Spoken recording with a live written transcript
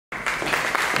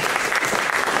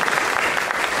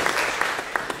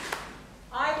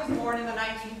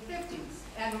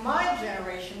and my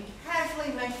generation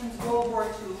casually mentions World War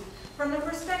II from the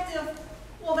perspective,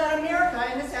 well, that America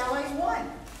and its allies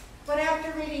won. But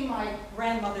after reading my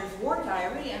grandmother's war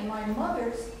diary and my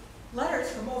mother's letters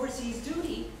from overseas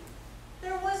duty,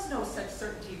 there was no such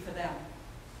certainty for them.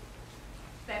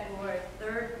 February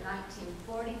 3rd,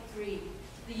 1943,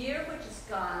 the year which is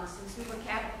gone since we were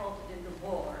catapulted into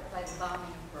war by the bombing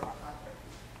of Pearl Harbor,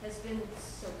 has been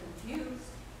so confused,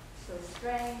 so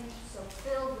strange, so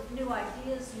filled with new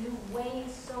ideas, new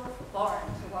ways, so foreign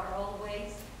to our old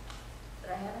ways,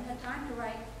 that I haven't had time to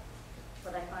write.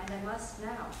 But I find I must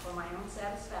now for my own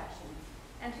satisfaction.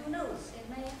 And who knows, it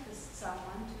may interest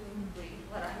someone to read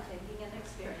what I'm thinking and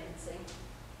experiencing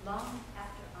long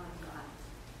after I'm gone.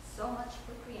 So much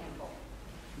for preamble.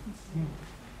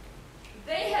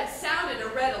 They had sounded a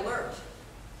red alert.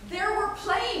 There were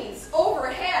planes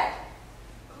overhead.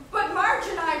 But Marge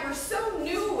and I were so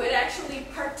new at actually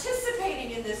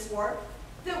participating in this war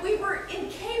that we were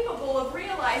incapable of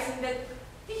realizing that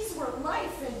these were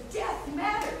life and death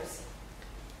matters.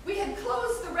 We had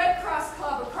closed the Red Cross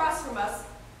Club across from us,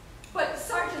 but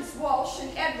Sergeants Walsh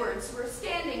and Edwards were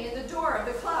standing in the door of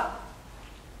the club.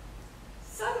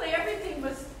 Suddenly everything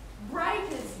was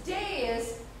bright as day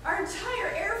as our entire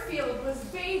airfield was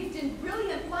bathed in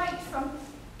brilliant light from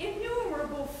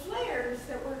innumerable flares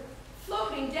that were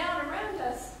floating down around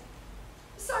us.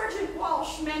 Sergeant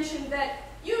Walsh mentioned that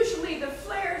usually the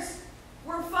flares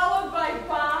were followed by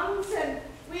bombs and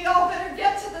we'd all better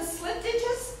get to the slit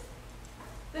ditches.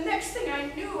 The next thing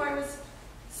I knew, I was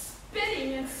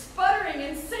spitting and sputtering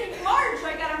and saying, Marge,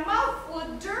 I got a mouthful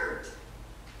of dirt.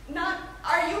 Not,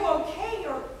 are you okay,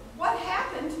 or what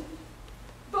happened?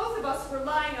 Both of us were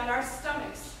lying on our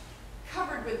stomachs,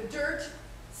 covered with dirt,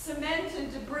 cement,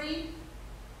 and debris.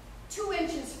 2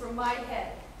 inches from my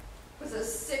head was a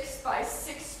 6 by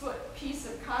 6 foot piece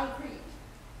of concrete.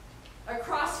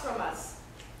 Across from us,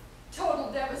 total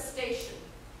devastation,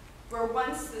 where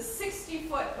once the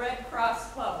 60-foot Red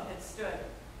Cross Club had stood.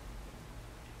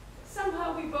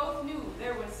 Somehow we both knew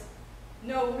there was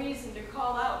no reason to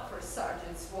call out for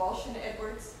Sergeants Walsh and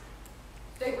Edwards.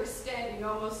 They were standing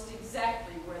almost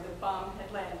exactly where the bomb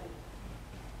had landed.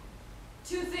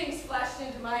 2 things flashed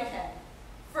into my head.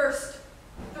 First,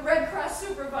 the Red Cross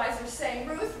supervisor saying,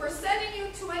 Ruth, we're sending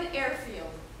you to an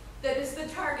airfield that is the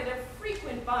target of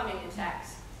frequent bombing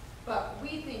attacks, but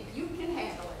we think you can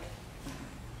handle it.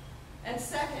 And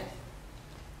second,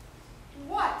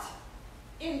 what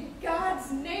in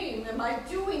God's name am I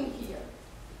doing here?